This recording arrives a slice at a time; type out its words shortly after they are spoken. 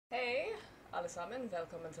alle sammen,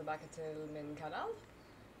 velkommen tilbake til min kanal.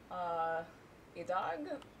 I dag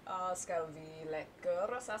skal vi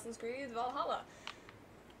leke Assassin's Creed Valhalla.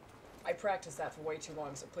 I practiced that for way too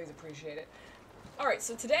long, so please appreciate it. Alright,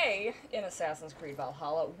 so today in Assassin's Creed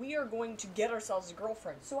Valhalla, we are going to get ourselves a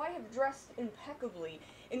girlfriend. So I have dressed impeccably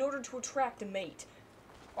in order to attract a mate.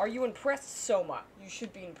 Are you impressed, Soma? You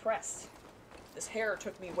should be impressed. This hair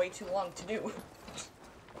took me way too long to do.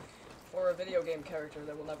 For a video game character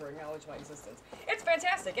that will never acknowledge my existence. It's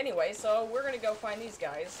fantastic anyway, so we're gonna go find these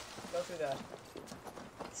guys. Go through the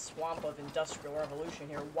swamp of industrial revolution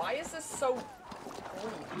here. Why is this so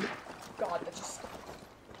green? God, that just...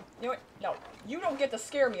 You know what? No, you don't get to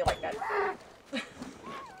scare me like that.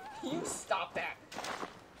 You stop that.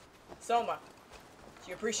 Soma, do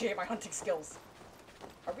you appreciate my hunting skills?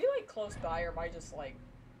 Are we, like, close by, or am I just, like,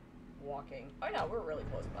 walking? Oh, no, we're really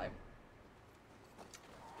close by.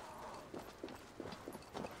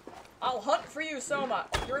 I'll hunt for you, Soma.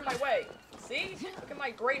 You're in my way. See? Look at my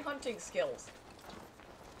great hunting skills.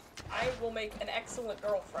 I will make an excellent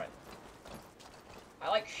girlfriend. I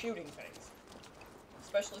like shooting things.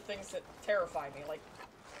 Especially things that terrify me, like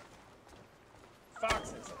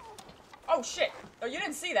foxes. Oh, shit! Oh, you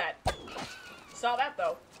didn't see that. You saw that,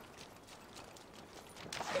 though.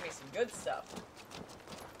 It's gonna be some good stuff.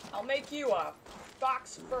 I'll make you a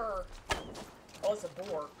fox fur. Oh, it's a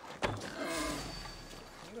boar.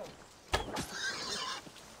 You don't...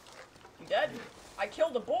 You dead? I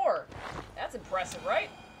killed a boar. That's impressive, right?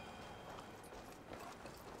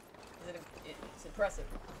 It's impressive.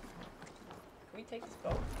 Can we take this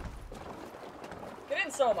boat? Get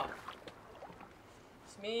in, Soma.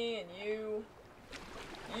 It's me and you.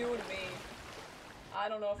 You and me. I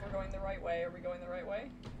don't know if we're going the right way. Are we going the right way?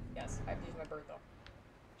 Yes, I have to use my bird, though.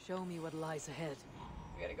 Show me what lies ahead.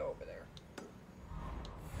 We gotta go over there.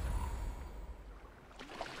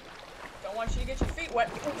 Don't want you to get your feet wet.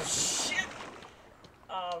 Oh, shit!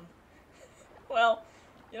 Well,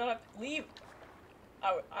 you don't have to leave.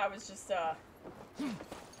 I was just,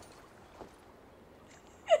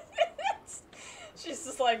 She's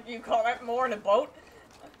just like, you call that more in a boat?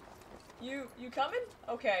 You coming?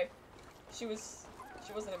 Okay. She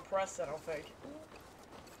wasn't impressed, I don't think.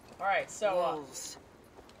 Alright, so, Wolves.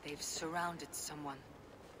 They've surrounded someone.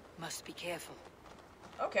 Must be careful.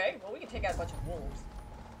 Okay, well, we can take out a bunch of wolves.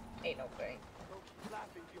 Ain't no thing.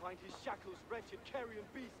 Laughing behind his shackles, wretched carrion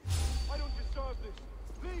beast. I don't deserve this.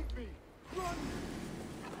 Leave me. Run.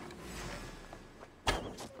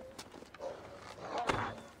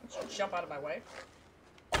 Jump out of my way.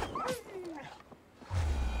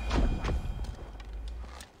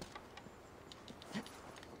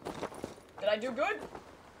 Did I do good?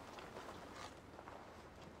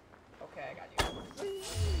 Okay, I got you.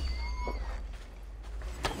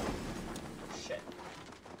 Shit.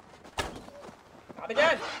 Not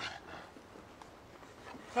again!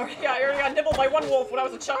 I already got nibbled by one wolf when I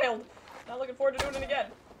was a child. Not looking forward to doing it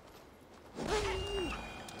again.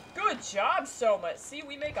 Good job, Soma. See,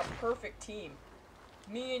 we make a perfect team.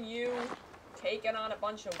 Me and you, taking on a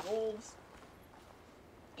bunch of wolves.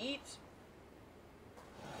 Eat.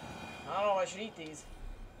 I don't know if I should eat these.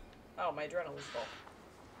 Oh, my adrenaline's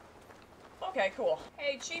full. Okay, cool.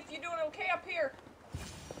 Hey, Chief, you doing okay up here?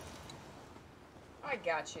 I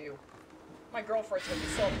got you. My girlfriend's gonna be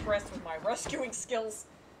so impressed with my rescuing skills.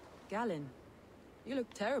 Galen, you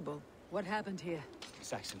look terrible. What happened here?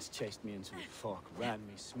 Saxons chased me into the fog, ran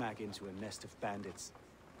me smack into a nest of bandits.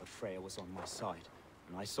 But Freya was on my side,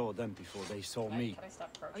 and I saw them before they saw me. Can I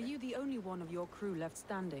stop Are crouching? you the only one of your crew left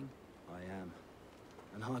standing? I am,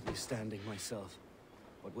 and hardly standing myself.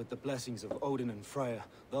 But with the blessings of Odin and Freya,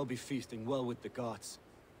 they'll be feasting well with the gods.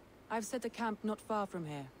 I've set a camp not far from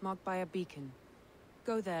here, marked by a beacon.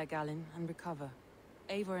 Go there, Galen, and recover.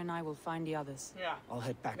 Eivor and I will find the others. Yeah. I'll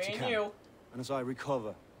head back Me to and camp, you. and as I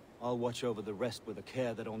recover, I'll watch over the rest with a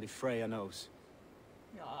care that only Freya knows.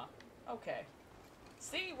 Aw, okay.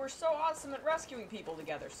 See, we're so awesome at rescuing people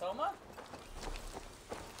together, Soma.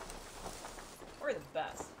 We're the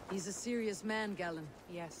best. He's a serious man, Galen,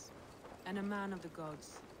 yes. And a man of the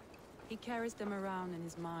gods. He carries them around in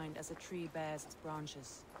his mind as a tree bears its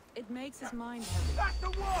branches. It makes his mind heavy. That's the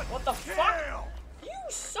one! What the fuck? You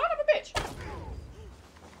son of a bitch!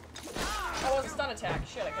 Oh, it was a stun attack.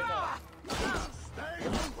 Shit, I could've done it. Stay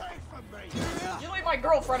away from me! You leave my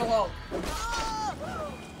girlfriend alone! You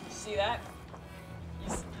see that?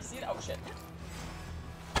 You see that? Oh, shit.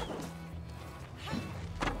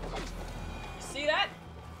 You see that?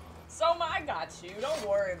 Soma, I got you. Don't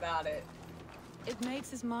worry about it. It makes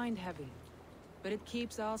his mind heavy, but it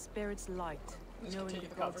keeps our spirits light, Just knowing continue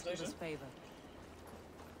the the gods give conversation. us favor.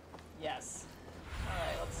 Yes.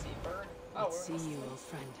 Alright, let's see. Bird. Oh, see you, old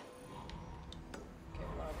friend. Okay,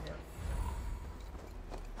 come on over here.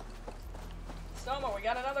 Soma, we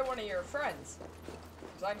got another one of your friends.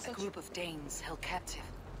 A group of Danes held captive.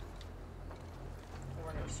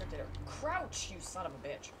 We're gonna restrict it. Crouch, you son of a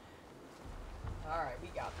bitch. Alright, we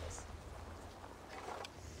got this.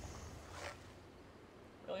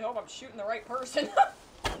 Really hope I'm shooting the right person.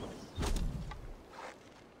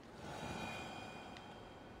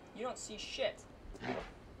 You don't see shit. Come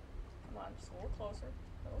on, just a little closer.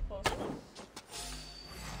 A little closer.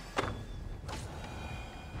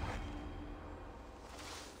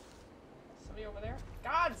 Somebody over there?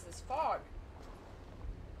 Gods, this fog!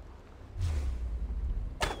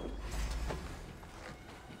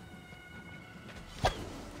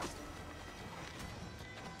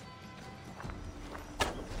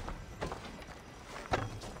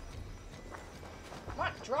 Come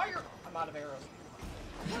on, draw your... I'm out of arrows.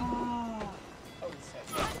 Oh, he's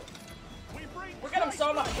hit. Look at him,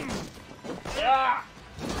 Soma! Yeah!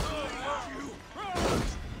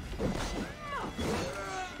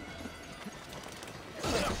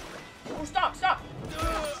 Oh, stop, stop!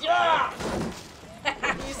 Yeah!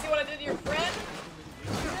 You see what I did to your friend?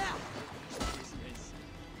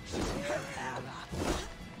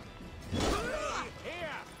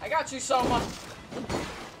 I got you, Soma!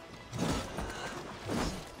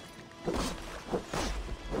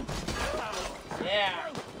 Yeah!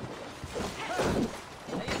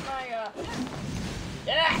 I use my,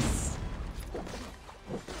 yes!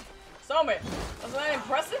 Soma! Wasn't that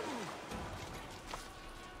impressive?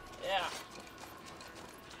 Yeah.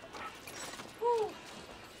 Whew.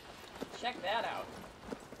 Check that out.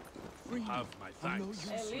 Have my I know thanks.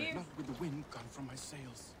 you, Hey, sir, leave. not with the wind gone from my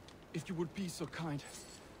sails. If you would be so kind,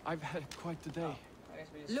 I've had quite the day. I guess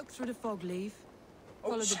we just... Look through the fog, Leave. Oh,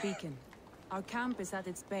 Follow the shit. beacon. Our camp is at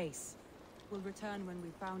its base. We'll return when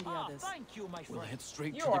we've found the others. Thank you, my We'll friend. head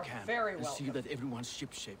straight You to the are camp very and see welcome. that everyone's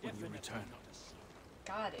shipshape when you Definitely return. notice.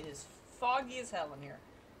 God, it is foggy as hell in here.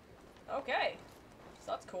 Okay.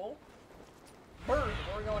 So that's cool. Bird,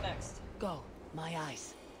 where are we going next? Go, my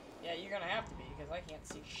eyes. Yeah, you're gonna have to be, because I can't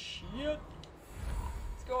see shit.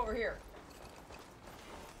 Let's go over here.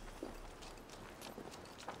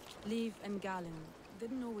 Leave and Galen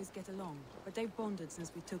didn't always get along, but they've bonded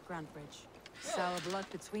since we took Grantbridge. Sour blood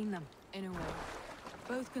between them, in a way.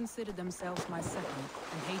 Both considered themselves my second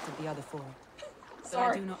and hated the other for it. But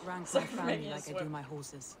Sorry. I do not rank Sorry my for family making you like I do swim. my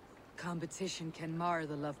horses. Competition can mar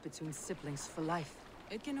the love between siblings for life.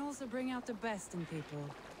 It can also bring out the best in people,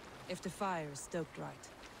 if the fire is stoked right.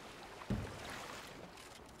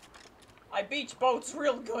 I beach boats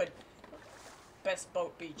real good. Best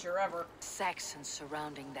boat beacher ever. Saxons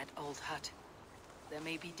surrounding that old hut. There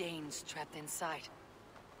may be Danes trapped inside.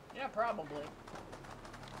 Yeah, probably.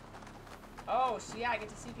 Oh, so yeah, I get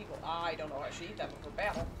to see people. I don't know. I should eat that before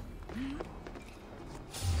battle.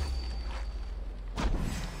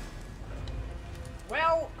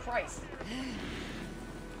 Well, Christ.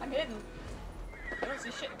 I'm hidden. I don't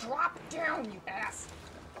see shit. Drop down, you ass.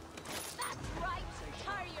 That's right.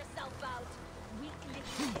 Tire yourself out. Weak little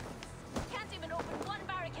kids. Can't even open one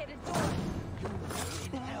barricaded door.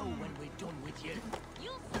 In hell when we're done with you.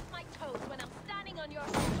 You'll suck my toes when I'm standing on your...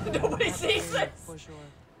 Nobody sees this. For sure.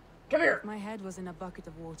 Come here. If my head was in a bucket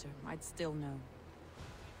of water, I'd still know.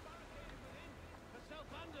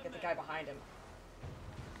 Get the guy behind him.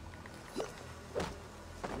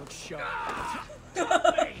 Look sharp.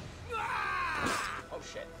 Oh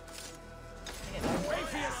shit. Pray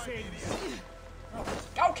for your sins.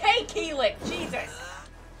 Okay, Keelik. Jesus.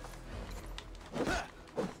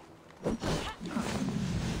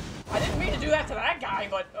 I didn't mean to do that to that guy,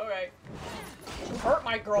 but okay. You hurt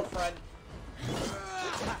my girlfriend.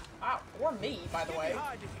 Ow, or me, by the way.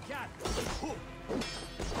 Hard if you can.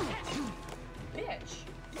 Bitch.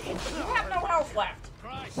 You have no health left.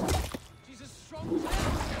 Christ. She's as strong as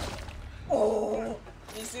Oh.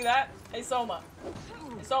 You see that? Hey, Soma.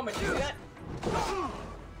 Hey, Soma, do you see that?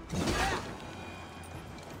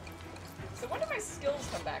 So when do my skills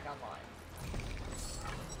come back online?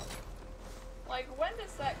 Like, when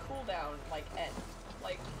does that cooldown, like, end?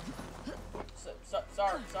 Like,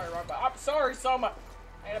 sorry, wrong button. I'm sorry, Soma.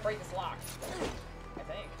 I gotta break this lock. I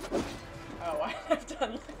think. Oh, I've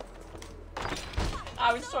done.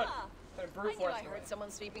 I was trying to I brute knew force I my way. heard someone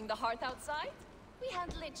sweeping the hearth outside. We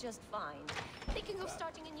handle it just fine. Thinking of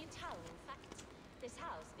starting a new town, in fact. This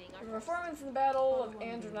house being our Your performance in the Battle of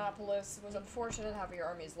Andronopolis was unfortunate. However, your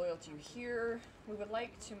army is loyal to you here. We would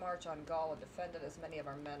like to march on Gaul and defend it, as many of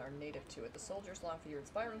our men are native to it. The soldiers long for your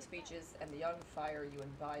inspiring speeches and the young fire you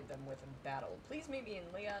imbibe them with in battle. Please meet me in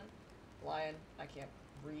Lion, I can't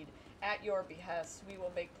read, At your behest, we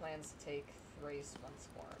will make plans to take Thrace once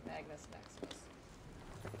more. Magnus Maximus.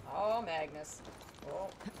 Oh, Magnus. Oh.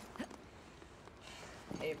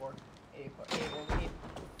 Eivor. Eivor.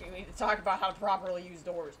 We need to talk about how to properly use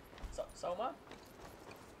doors. Soma?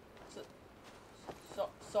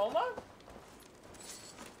 Soma?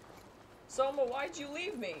 Soma, why'd you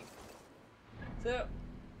leave me?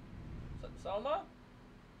 Soma?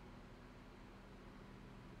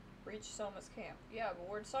 Reach Soma's camp. Yeah, but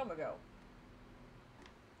where'd Soma go?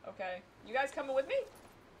 Okay. You guys coming with me?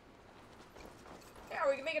 Yeah,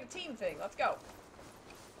 we can make it a team thing. Let's go.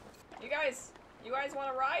 You guys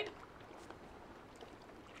want to ride?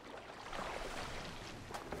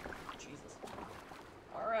 Jesus.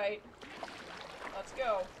 Alright. Let's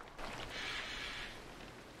go.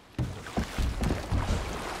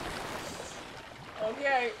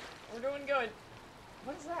 Okay. We're doing good.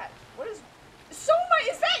 What is that? What is... Soma,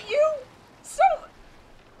 is that you? Soma!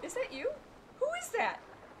 Is that you? Who is that?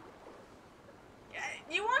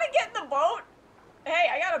 You want to get in the boat? Hey,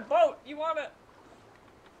 I got a boat. You want to...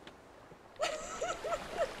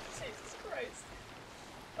 Jesus Christ.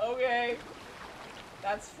 Okay.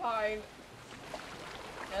 That's fine.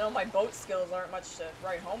 I know my boat skills aren't much to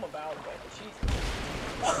write home about, but Jesus.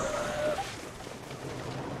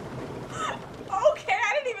 Okay,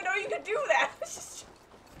 I didn't even know you could do that.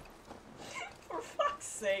 For fuck's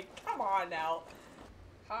sake, come on now.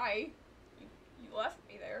 Hi. You left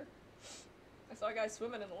me there. I saw a guy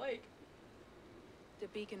swimming in the lake. The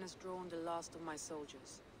beacon has drawn the last of my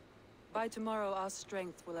soldiers. By tomorrow, our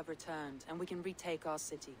strength will have returned, and we can retake our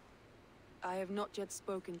city. I have not yet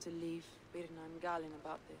spoken to Leif, Birna, and Galin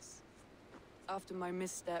about this. After my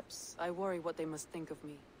missteps, I worry what they must think of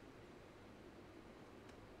me.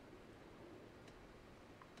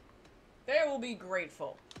 They will be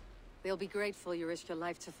grateful. They'll be grateful you risked your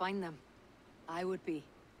life to find them. I would be.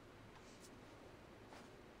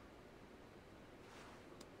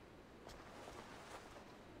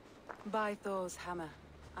 By Thor's hammer,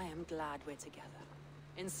 I am glad we're together.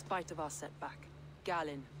 In spite of our setback.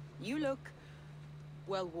 Galin, you look...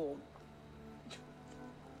 well, warm.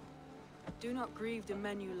 Do not grieve the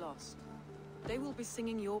men you lost. They will be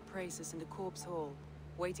singing your praises in the corpse hall,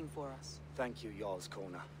 waiting for us. Thank you, Jarl's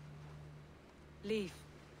Kona. Leif,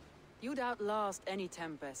 you'd outlast any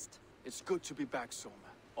tempest. It's good to be back, Soma.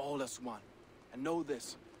 All as one. And know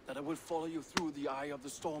this, that I will follow you through the eye of the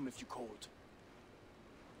storm if you called.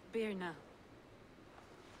 Birna.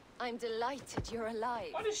 I'm delighted you're alive.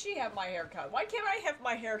 Why does she have my haircut? Why can't I have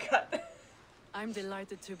my haircut? I'm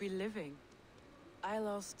delighted to be living. I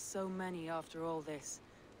lost so many after all this,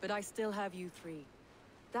 but I still have you three.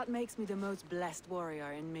 That makes me the most blessed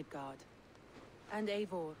warrior in Midgard. And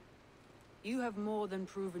Eivor, you have more than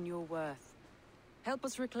proven your worth. Help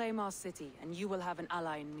us reclaim our city, and you will have an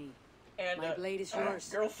ally in me. And my blade is yours.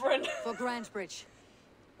 Girlfriend. For Grantbridge.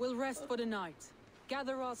 We'll rest for the night.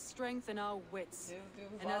 Gather our strength and our wits.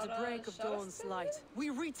 And at the break of dawn's light, we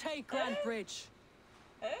retake Grantbridge.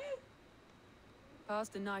 Eh? Pass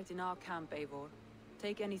the night in our camp, Eivor.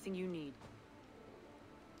 Take anything you need.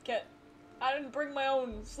 Okay. I didn't bring my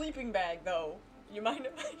own sleeping bag, though. You mind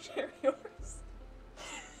if I share yours?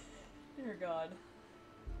 Dear God.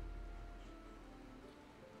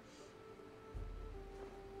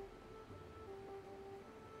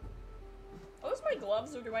 Are those my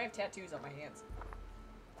gloves, or do I have tattoos on my hands?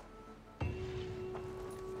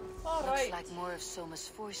 Alright. Looks like more of Soma's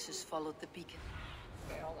forces followed the beacon.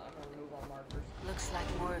 Okay, hold on. I'm gonna remove all markers. Looks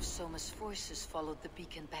like more of Soma's forces followed the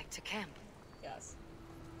beacon back to camp. Yes.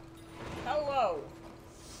 Hello.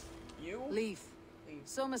 You? Leif. Leif.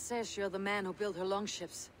 Soma says you're the man who built her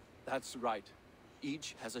longships. That's right.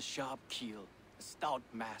 Each has a sharp keel, a stout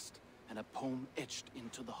mast, and a poem etched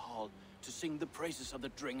into the hull to sing the praises of the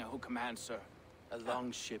Dringer who commands her. A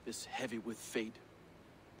longship is heavy with fate.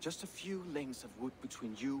 Just a few lengths of wood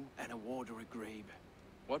between you and a watery grave.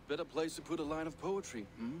 What better place to put a line of poetry,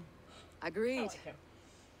 hmm? Agreed. I like him.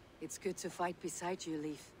 It's good to fight beside you,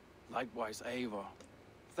 Leif. Likewise, Eivor.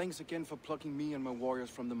 Thanks again for plucking me and my warriors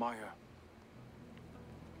from the mire.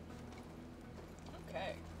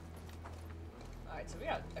 Okay. Alright, so we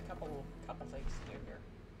got a couple things to do here.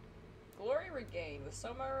 Glory regained. With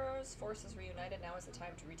Soma's forces reunited, now is the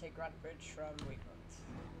time to retake Grantbridge from Weaklands.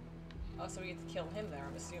 Oh, so we get to kill him there,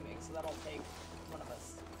 I'm assuming, so that'll take one of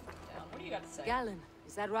us down. What do you got to say? Galin,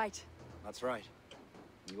 is that right? That's right.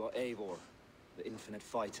 You are Eivor, the infinite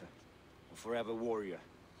fighter, a forever warrior.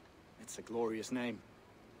 It's a glorious name.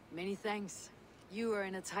 Many thanks. You were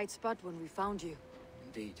in a tight spot when we found you.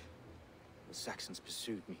 Indeed. The Saxons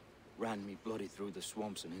pursued me, ran me bloody through the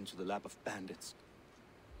swamps and into the lap of bandits.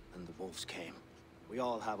 Then the wolves came. We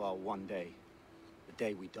all have our one day. The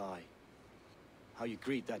day we die. How you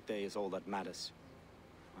greet that day is all that matters.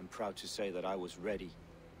 I'm proud to say that I was ready.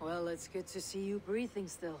 Well, it's good to see you breathing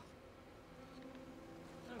still.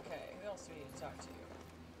 Okay, who else do we need to talk to?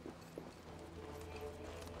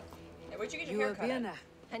 Hey, where'd you get your You are haircut at? Vienna.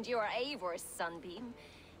 And you are Eivor's sunbeam.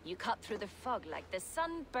 You cut through the fog like the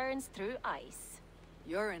sun burns through ice.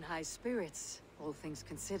 You're in high spirits, all things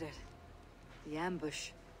considered. The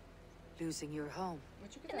ambush. Losing your home.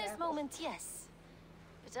 Where'd you get In that this apple? moment, yes.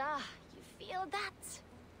 But you feel that?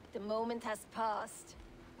 The moment has passed.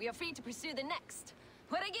 We are free to pursue the next.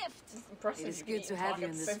 What a gift! Impressive It is you can good eat to and have talk you at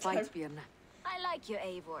in the this same fight, time. Vienna. I like you,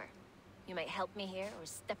 Eivor. You may help me here or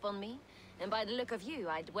step on me. And by the look of you,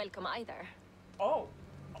 I'd welcome either. Oh.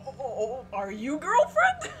 Oh, are you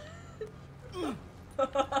girlfriend?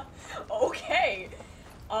 Okay.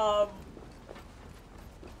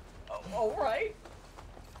 Alright.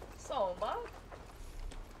 Soma.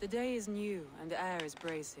 The day is new and the air is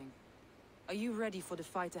bracing. Are you ready for the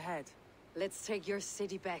fight ahead? Let's take your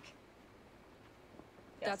city back.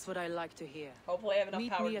 Yes. That's what I like to hear. Hopefully I have enough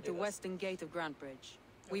Meet power me to at do the this. western gate of Grand Bridge.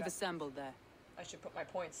 We've Okay. assembled there. I should put my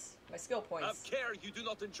points, my skill points. Have care you do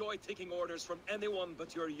not enjoy taking orders from anyone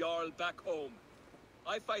but your Jarl back home.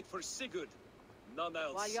 I fight for Sigurd, none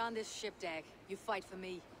else. While you're on this ship, Dag, you fight for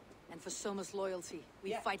me. And for Soma's loyalty,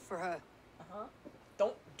 we Yeah. fight for her. Uh-huh.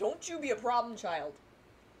 Don't you be a problem child.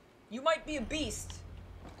 You might be a beast,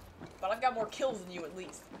 but I've got more kills than you at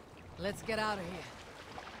least. Let's get out of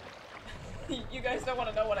here. You guys don't want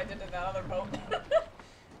to know what I did in that other boat.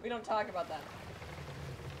 We don't talk about that.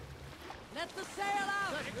 Let the sail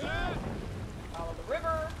out! Follow the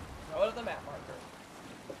river, go to the map marker.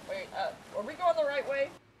 Wait, are we going the right way?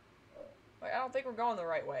 Wait, I don't think we're going the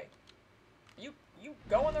right way. You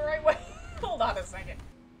going the right way? Hold on a second.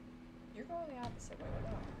 You're going the opposite way.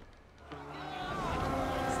 No.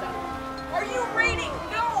 Stop. Are you raiding?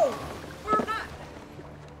 No! We're not.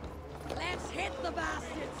 Let's hit the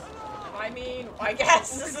bastards! I mean, I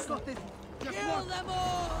guess. Kill them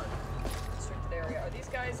all! Restricted area. Are these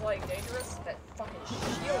guys, like, dangerous? That fucking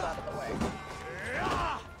shield out of the way.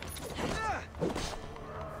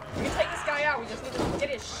 We can take this guy out. We just need to get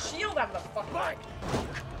his shield out of the fucking way.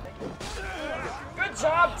 Good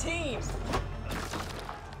job, team!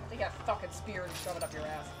 They got a fucking spear and shove it up your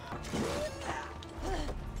ass.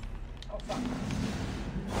 Oh, fuck.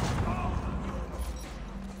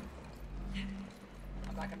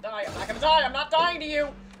 I'm not gonna die. I'm not gonna die. I'm not dying to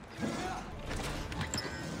you.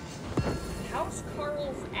 House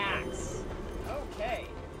Carl's axe. Okay.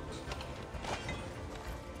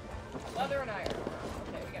 Leather and iron.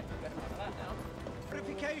 Okay, we got a good amount of that now.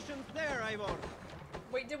 Purification's there, Eivor.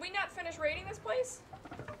 Wait, did we not finish raiding this place?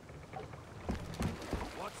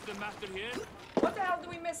 What's the matter here? What the hell did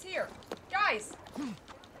we miss here? Guys!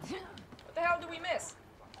 What the hell did we miss?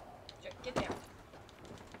 Get down.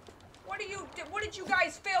 What did you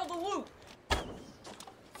guys fail to loot?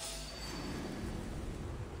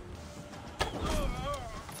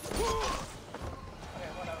 Okay,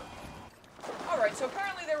 whatever. Alright, so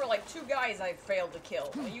apparently there were like 2 guys I failed to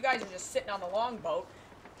kill. Well, you guys are just sitting on the longboat.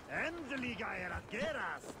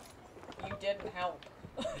 You didn't help.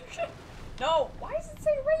 No! Why does it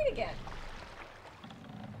say raid again?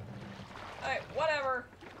 Alright, whatever.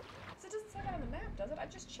 So it doesn't say that on the map, does it? I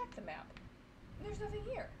just checked the map. And there's nothing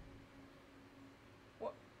here.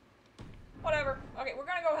 What? Whatever. Okay, we're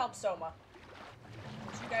gonna go help Soma.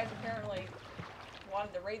 You guys apparently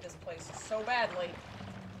wanted to raid this place so badly.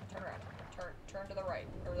 Turn around. Turn to the right.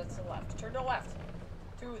 Or that's the left. Turn to the left.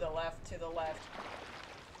 To the left, to the left.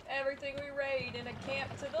 Everything we raid in a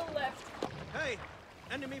camp to the left. Hey,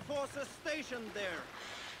 enemy forces stationed there.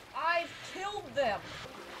 I've killed them.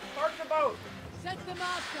 Park the boat. Set the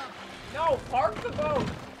mast up! No, park the boat.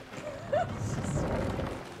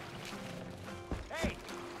 Hey!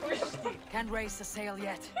 Can't raise the sail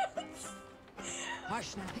yet.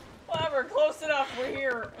 Hush now. Whatever, close enough. We're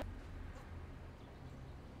here.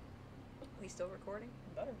 We still recording?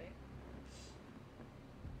 Better be.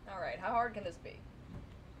 Alright, how hard can this be?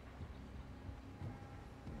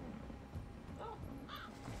 Oh.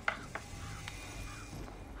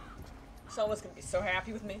 Someone's gonna be so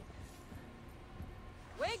happy with me.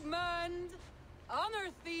 Wigmund! Honor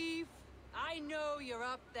thief! I know you're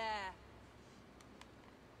up there.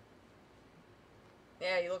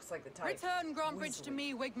 Yeah, he looks like the type. Return Grantbridge to Weaselly.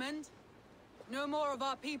 me, Wigmund. No more of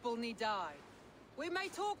our people need die. We may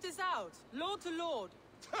talk this out, lord to lord.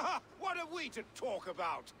 What are we to talk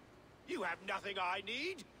about? You have nothing I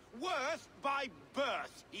need. Worth by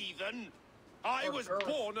birth, heathen. I Or was girth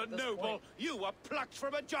born a at this noble. point. You were plucked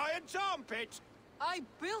from a giant's armpit. I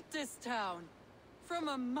built this town. From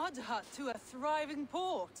a mud hut to a thriving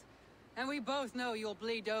port. And we both know you'll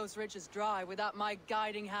bleed those riches dry without my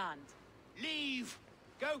guiding hand. Leave!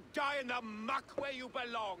 Go die in the muck where you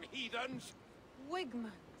belong, heathens!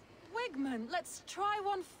 Wigmund, let's try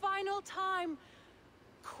one final time.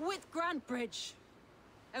 Quit Grantbridge.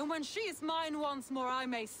 And when she is mine once more, I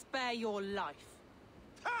may spare your life.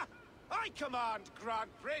 Ha! I command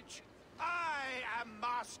Grantbridge! I am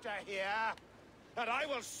master here! And I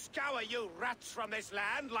will scour you rats from this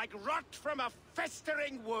land like rot from a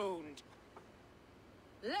festering wound!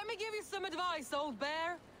 Let me give you some advice, old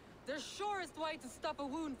bear. The surest way to stop a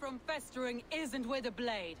wound from festering isn't with a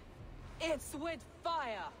blade. It's with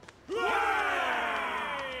fire! Am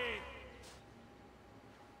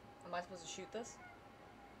I supposed to shoot this?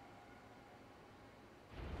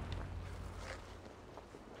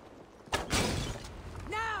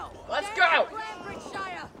 Now! Let's go!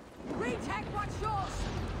 Grantbridgeshire! Retake what's yours!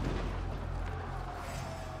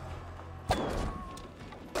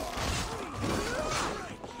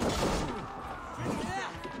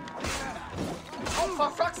 Oh, for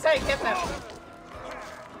fuck's sake, hit them!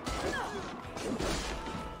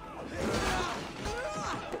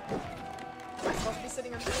 Am I supposed to be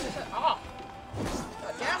sitting and shooting it? Oh! The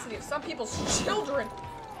audacity of some people's children!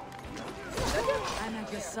 I'm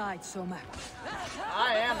at your side, Soma.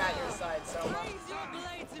 I am at your side, Soma. Raise your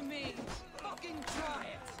blade to me! Fucking try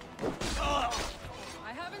it!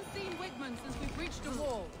 I haven't seen Wigmund since we breached the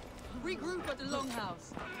wall. Regroup at the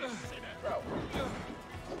Longhouse. Bro.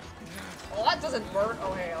 Well, that doesn't work.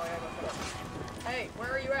 Oh, hey, oh, hey,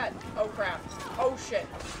 where are you at? Oh, crap. Oh, shit.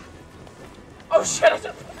 Oh, shit, I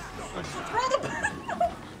just... Throw the...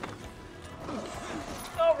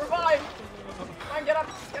 Oh, revive! Come on, get up,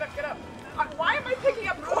 get up, get up. Why am I picking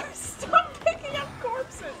up corpses? Stop picking up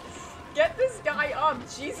corpses! Get this guy up,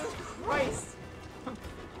 Jesus Christ!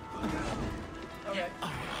 Okay.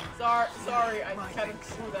 Sorry, I kind of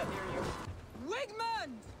threw that near you.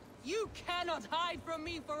 Wigmund! You cannot hide from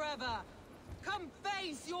me forever! Come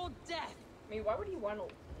face your death! I mean, why would he want to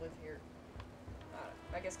live here?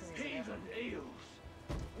 I guess because he's an Heathen asshole. eels.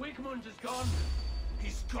 Wigmund is gone.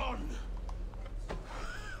 He's gone.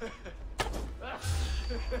 Do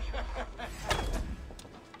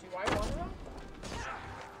I want to run?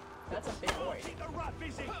 That's a big boy. Keep the rat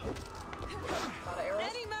busy! A lot of arrows.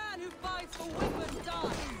 Any man who fights for Wigmund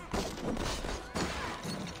dies!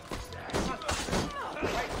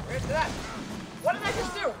 Wait, where's that? What did I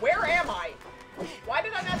just do? Where am I? Why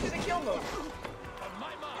did I not do the kill move? On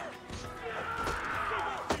my mark.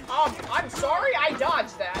 I'm sorry I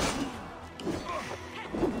dodged that.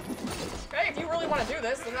 Hey, if you really want to do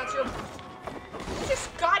this, then that's your... This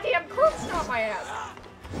goddamn corpse on my ass.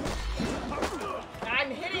 I'm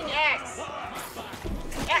hitting X.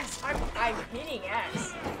 X, I'm hitting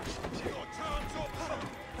X.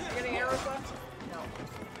 You getting arrows left? No.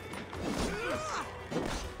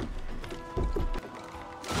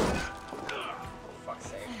 For fuck's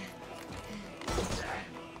sake.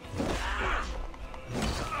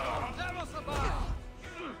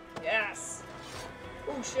 Yes.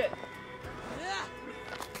 Oh shit.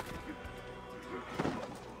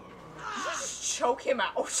 Just choke him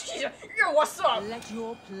out. Oh Jesus. Yo, what's up? Let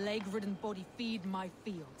your plague-ridden body feed my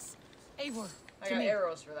fields. Eivor, I to got me.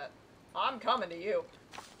 arrows for that. I'm coming to you.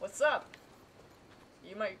 What's up?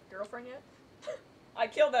 You my girlfriend yet? I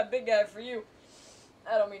killed that big guy for you.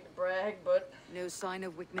 I don't mean to brag, but... No sign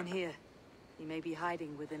of Wigmund here. He may be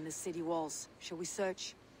hiding within the city walls. Shall we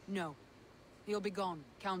search? No. He'll be gone.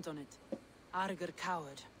 Count on it. Arger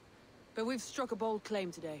coward. But we've struck a bold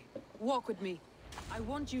claim today. Walk with me. I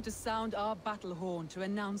want you to sound our battle horn to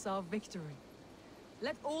announce our victory.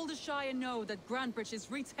 Let all the Shire know that Grantbridge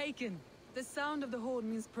is retaken. The sound of the horn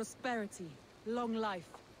means prosperity, long life,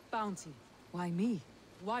 bounty. Why me?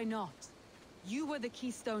 Why not? You were the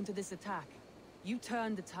keystone to this attack. You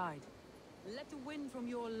turned the tide. Let the wind from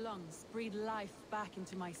your lungs breathe life back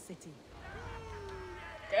into my city.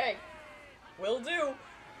 Okay. Will do.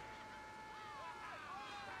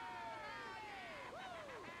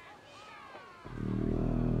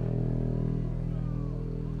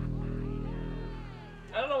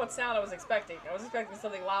 I don't know what sound I was expecting. I was expecting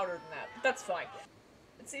something louder than that. But that's fine.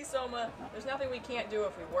 And see, Soma, there's nothing we can't do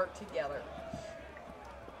if we work together.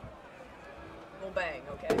 We'll bang,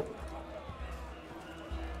 okay?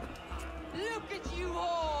 Look at you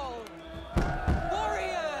all!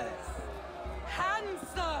 Warriors!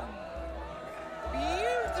 Handsome!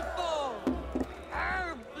 Beautiful!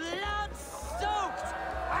 Blood-soaked!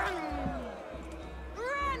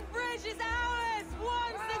 Grantbridge is ours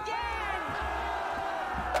once again!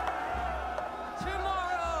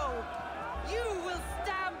 Tomorrow, you will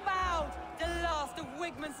stamp out the last of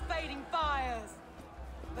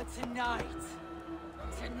But tonight,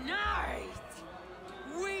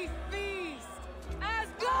 we feast as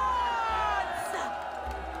gods!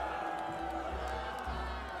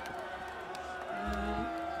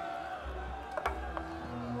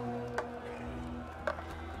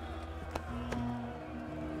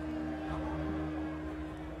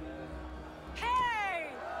 Hey!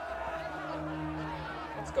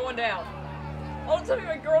 What's going down? Oh, tell me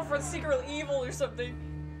my girlfriend's secretly evil or something.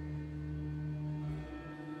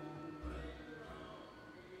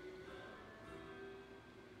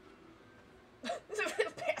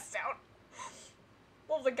 Passed out.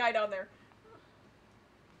 Love the guy down there.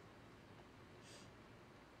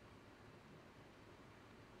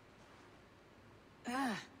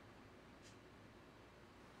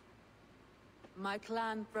 My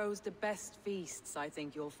clan throws the best feasts, I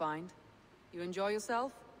think you'll find. You enjoy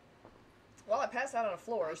yourself? Well, I passed out on the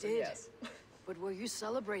floor, so did. yes. But were you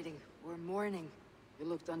celebrating or mourning? You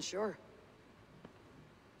looked unsure.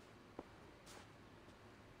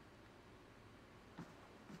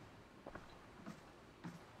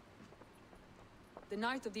 The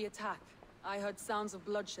night of the attack, I heard sounds of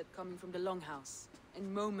bloodshed coming from the Longhouse.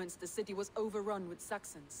 In moments, the city was overrun with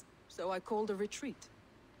Saxons, so I called a retreat.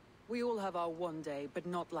 We all have our one day, but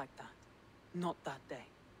not like that. Not that day.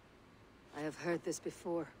 I have heard this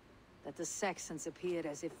before, that the Saxons appeared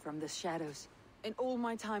as if from the shadows. In all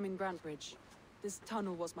my time in Grantbridge, this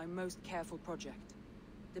tunnel was my most careful project.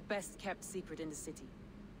 The best kept secret in the city.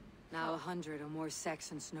 Now 100 or more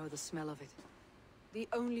Saxons know the smell of it. The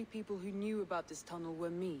only people who knew about this tunnel were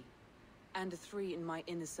me, and the 3 in my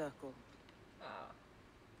inner circle.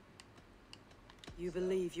 You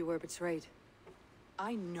believe you were betrayed?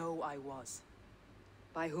 I know I was.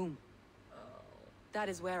 By whom? That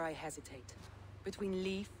is where I hesitate. Between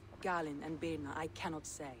Leif, Galin, and Birna, I cannot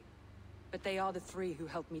say. But they are the 3 who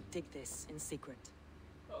helped me dig this in secret.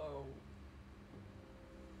 Oh.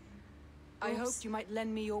 I Oops. hoped you might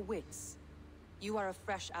lend me your wits. You are a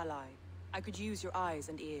fresh ally. I could use your eyes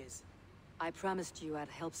and ears. I promised you I'd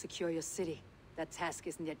help secure your city. That task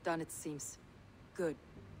isn't yet done, it seems. Good.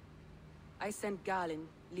 I sent Galin,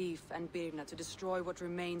 Leif, and Birna to destroy what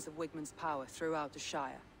remains of Wigmund's power throughout the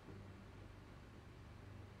Shire.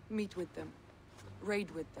 Meet with them. Raid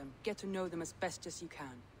with them. Get to know them as best as you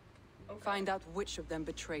can. Okay. Find out which of them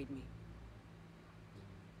betrayed me.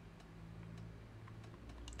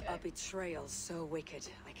 A betrayal so wicked,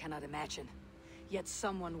 I cannot imagine. Yet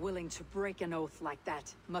someone willing to break an oath like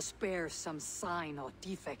that must bear some sign or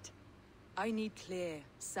defect. I need clear,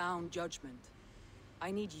 sound judgment.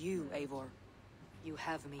 I need you, Eivor. You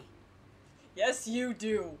have me. Yes, you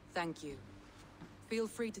do. Thank you. Feel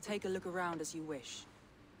free to take a look around as you wish.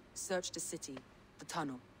 Search the city, the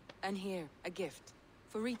tunnel, and here, a gift.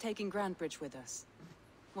 For retaking Grantbridge with us.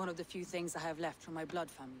 One of the few things I have left from my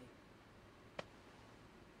blood family.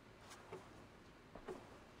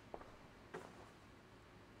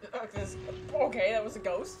 Okay, that was a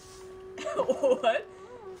ghost. What?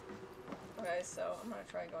 Okay, so I'm gonna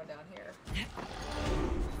try going down here.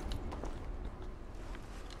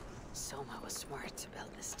 Soma was smart to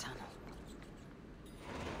build this tunnel.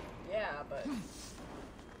 Yeah, but...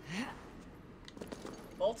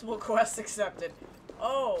 Multiple quests accepted.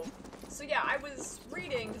 Oh, so yeah, I was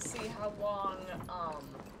reading to see how long,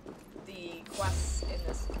 the quests in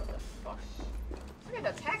this... What the fuck? I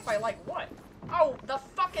got attacked by, like, what? Oh, the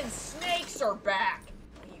fucking snakes are back!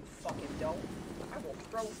 You fucking don't. I will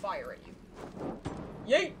throw fire at you.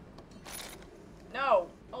 Yeet! No!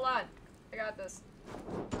 Hold on. I got this.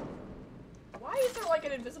 Why is there, like,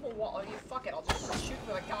 an invisible wall? Oh, you fuck it. I'll just shoot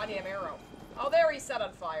with a goddamn arrow. Oh, there he's set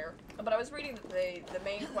on fire. But I was reading that the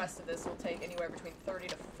main quest of this will take anywhere between 30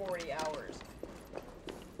 to 40 hours.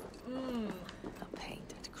 A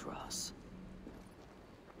painted cross.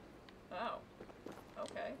 Oh.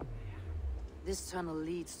 Okay. This tunnel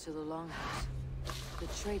leads to the Longhouse. The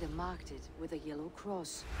trader marked it with a yellow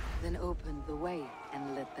cross, then opened the way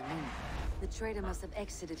and let them in. The trader must have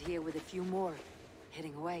exited here with a few more,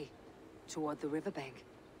 heading away toward the riverbank.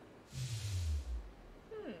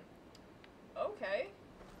 Okay.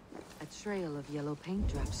 A trail of yellow paint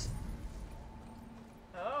drops.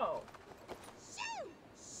 Oh. Shoot!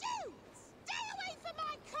 Shoot! Stay away from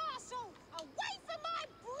my castle! Away from my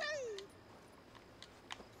brood!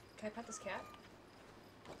 Can I pet this cat?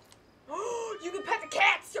 Oh, you can pet the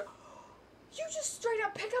cat! You just straight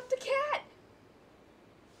up pick up the cat!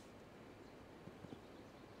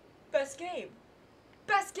 Best game.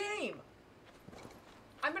 Best game!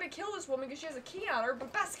 I'm gonna kill this woman because she has a key on her,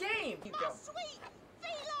 but best game! You My go. sweet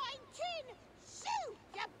feline kin! Shoot,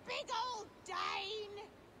 you big old Dane!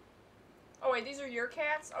 Oh wait, these are your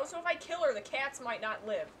cats? Oh, so if I kill her, the cats might not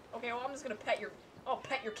live. Okay, well I'm just gonna pet your... Oh,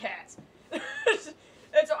 pet your cats.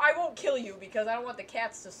 I won't kill you because I don't want the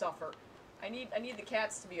cats to suffer. I need the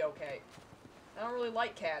cats to be okay. I don't really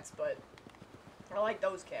like cats, but I like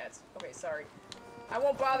those cats. Okay, sorry. I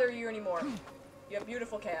won't bother you anymore. You have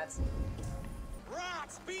beautiful cats.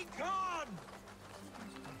 Rats, be gone!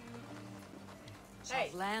 Hey.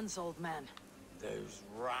 Tough lands, old man. Those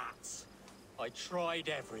rats. I tried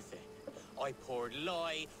everything. I poured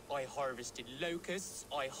lye, I harvested locusts,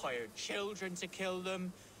 I hired children to kill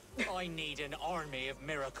them. I need an army of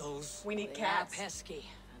miracles. We need They cats. are pesky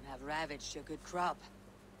and have ravaged your good crop.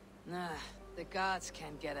 Nah, the gods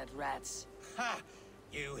can't get at rats. Ha!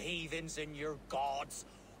 You heathens and your gods.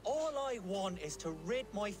 All I want is to rid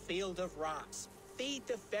my field of rats. Feed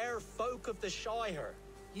the fair folk of the Shire.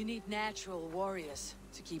 You need natural warriors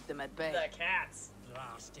to keep them at bay. The cats.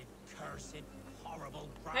 Blasted, cursed, horrible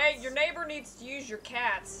rats. Hey, your neighbor needs to use your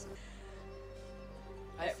cats.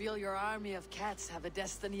 I feel your army of cats have a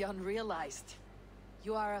destiny unrealized.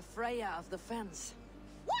 You are a Freya of the Fens.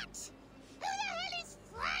 What? Who the hell is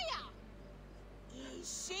Freya?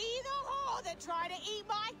 Is she the whore that tried to eat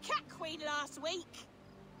my cat queen last week?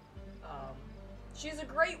 She's a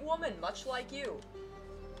great woman, much like you.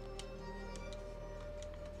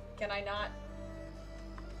 Can I not?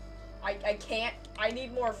 I can't. I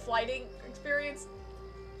need more flighting experience.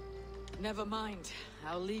 Never mind.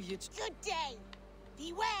 I'll leave you to... Good day.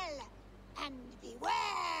 Be well, and beware.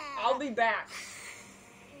 I'll be back.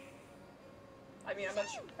 I mean, I'm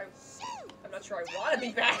not sure I want to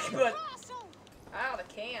be back, but... Ow, the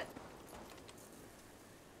can.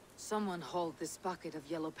 Someone hauled this bucket of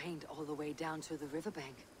yellow paint all the way down to the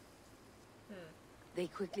riverbank. They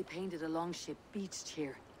quickly painted a longship beached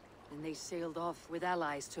here. Then they sailed off with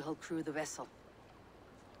allies to help crew the vessel.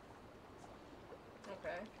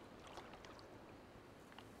 Okay.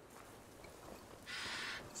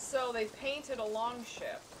 So they painted a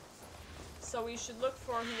longship. So we should look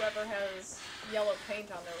for whoever has yellow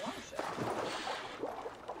paint on their longship.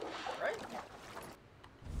 Right?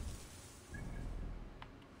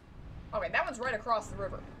 Okay, that one's right across the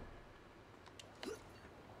river.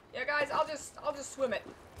 Yeah, guys, I'll just swim it.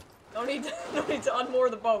 No need to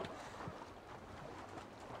unmoor the boat.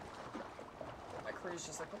 My crew's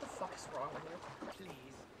just like, what the fuck is wrong with you? Please,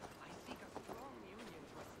 I seek a strong union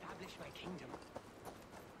to establish my kingdom.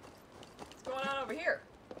 What's going on over here?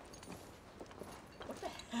 What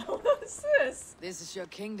the hell is this? This is your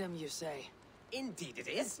kingdom, you say? Indeed it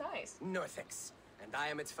is. That's nice. Northix, and I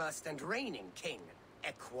am its first and reigning king,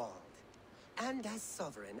 Ekwald. And as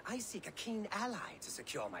sovereign, I seek a keen ally to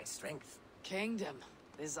secure my strength. Kingdom?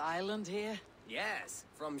 This island here? Yes,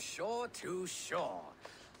 from shore to shore.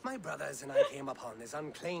 My brothers and I came upon this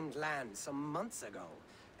unclaimed land some months ago,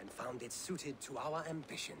 and found it suited to our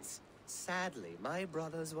ambitions. Sadly, my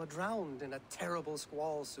brothers were drowned in a terrible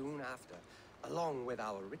squall soon after, along with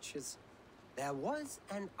our riches. There was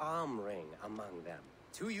an arm ring among them.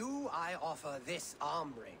 To you, I offer this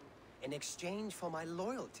arm ring, in exchange for my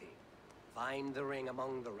loyalty. Find the ring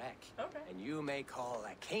among the wreck, and you may call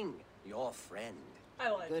a king your friend. I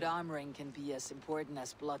like Good arm ring can be as important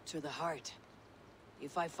as blood to the heart.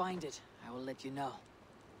 If I find it, I will let you know.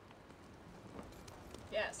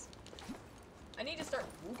 Yes. I need to start.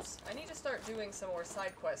 Oops. I need to start doing some more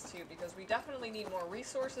side quests too, because we definitely need more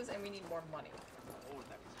resources and we need more money. All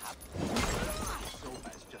that is happening. Soma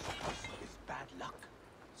is just his bad luck.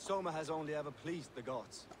 Soma has only ever pleased the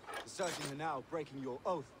gods. Deserting her now, breaking your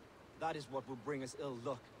oath, that is what will bring us ill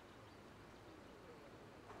luck.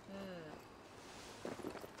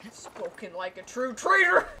 Spoken like a true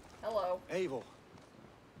traitor! Hello. Eivor,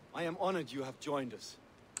 I am honored you have joined us.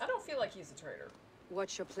 I don't feel like he's a traitor.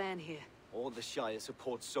 What's your plan here? All the Shire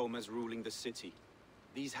support Soma's ruling the city.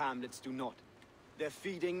 These hamlets do not. They're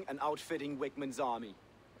feeding and outfitting Wickman's army.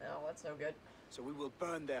 No, that's no good. So we will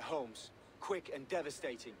burn their homes, quick and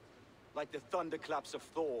devastating, like the thunderclaps of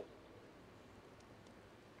Thor.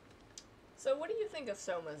 So what do you think of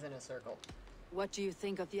Soma's inner circle? What do you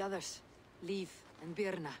think of the others? Leif and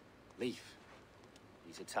Birna? Leif.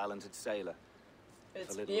 He's a talented sailor.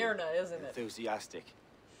 It's a little Birna, isn't it? enthusiastic.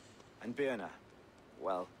 And Birna,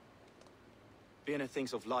 well, Birna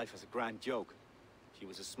thinks of life as a grand joke. She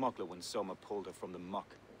was a smuggler when Soma pulled her from the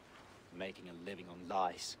muck, making a living on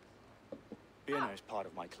lies. Birna is part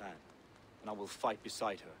of my clan, and I will fight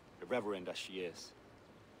beside her, irreverent as she is.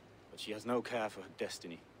 But she has no care for her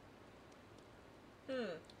destiny.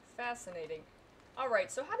 Fascinating.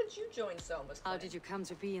 Alright, so how did you join Soma's clan? How did you come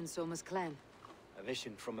to be in Soma's clan? A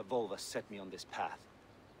vision from Evolva set me on this path.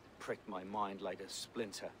 Pricked my mind like a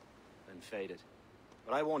splinter, then faded.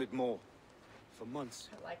 But I wanted more. For months,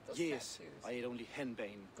 I like those years, tattoos. I ate only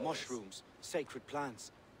henbane, mushrooms, sacred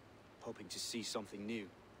plants, hoping to see something new.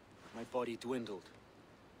 My body dwindled.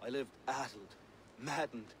 I lived addled,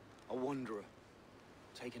 maddened, a wanderer,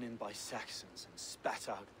 taken in by Saxons and spat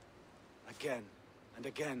out again and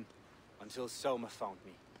again until Soma found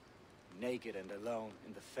me, naked and alone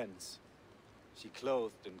in the fens. She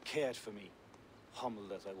clothed and cared for me,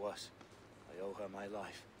 humbled as I was. I owe her my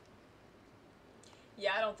life.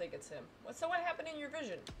 Yeah, I don't think it's him. So what happened in your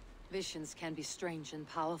vision? Visions can be strange and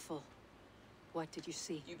powerful. What did you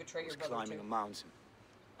see? You betray I was your brother climbing too. a mountain.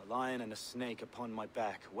 A lion and a snake upon my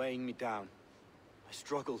back, weighing me down. I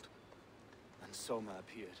struggled. And Soma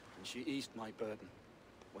appeared, and she eased my burden.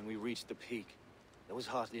 When we reached the peak, there was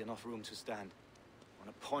hardly enough room to stand. On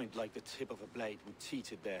a point like the tip of a blade, we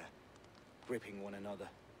teetered there, gripping one another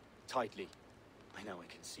tightly. I know it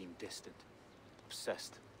can seem distant,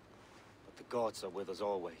 obsessed, but the gods are with us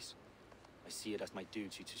always. I see it as my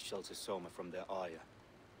duty to shelter Soma from their ire.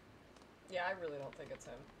 Yeah, I really don't think it's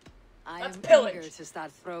him. I That's am pillage. eager to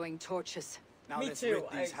start throwing torches. Now Me let's too. rid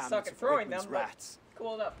I these suck hamlets at of throwing Rickman's them, but rats.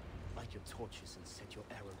 cool enough. Light your torches and set your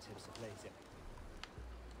arrow tips ablaze.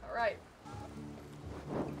 All right.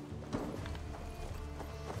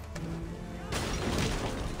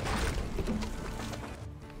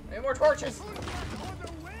 Any more torches?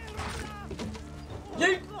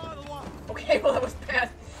 Yeet! Okay, well that was bad.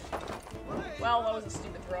 Well, that was a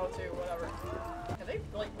stupid throw too, whatever. Have they,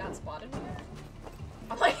 like, not spotted me yet?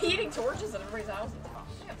 I'm like eating torches at everybody's house.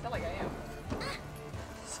 Yeah, I feel like I am.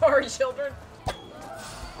 Sorry, children.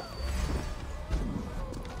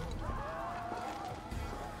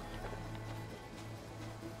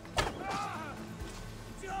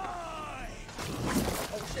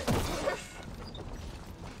 Oh shit.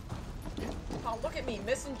 Oh, look at me,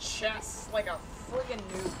 missing chests like a friggin'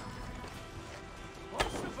 noob.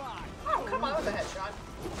 Oh, come on with a headshot.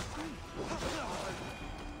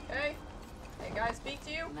 Hey. Hey, guys, speak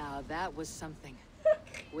to you? Now that was something.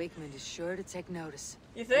 Wakeman is sure to take notice.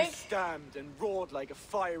 You He think? stamped and roared like a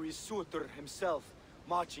fiery Surtur himself,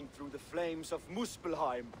 marching through the flames of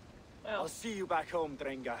Muspelheim. Well. I'll see you back home,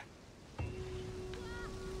 Drenga.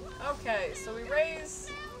 Okay, so we raise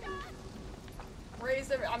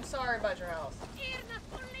every. I'm sorry about your house.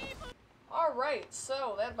 Alright,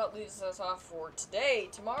 so that about leaves us off for today.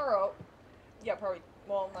 Tomorrow, yeah, probably,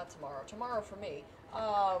 well, not tomorrow. Tomorrow for me.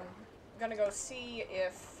 Gonna go see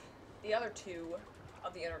if the other two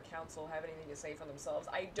of the Inner Council have anything to say for themselves.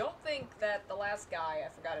 I don't think that the last guy, I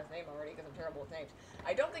forgot his name already because I'm terrible with names,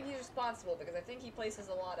 I don't think he's responsible because I think he places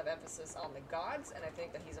a lot of emphasis on the gods, and I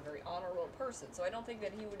think that he's a very honorable person, so I don't think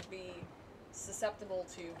that he would be susceptible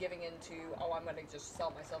to giving into, oh, I'm gonna just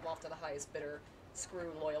sell myself off to the highest bidder,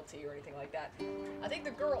 screw loyalty or anything like that. I think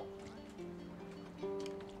the girl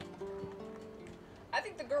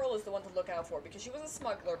is the one to look out for because she was a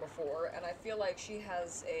smuggler before, and I feel like she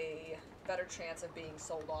has a better chance of being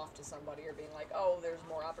sold off to somebody or being like, oh, there's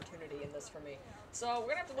more opportunity in this for me. So we're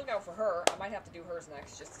gonna have to look out for her. I might have to do hers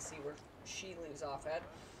next just to see where she leaves off at.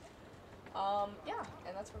 Yeah,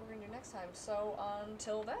 and that's what we're gonna do next time. So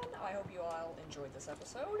until then, I hope you all enjoyed this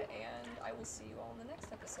episode, and I will see you all in the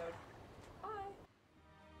next episode. Bye!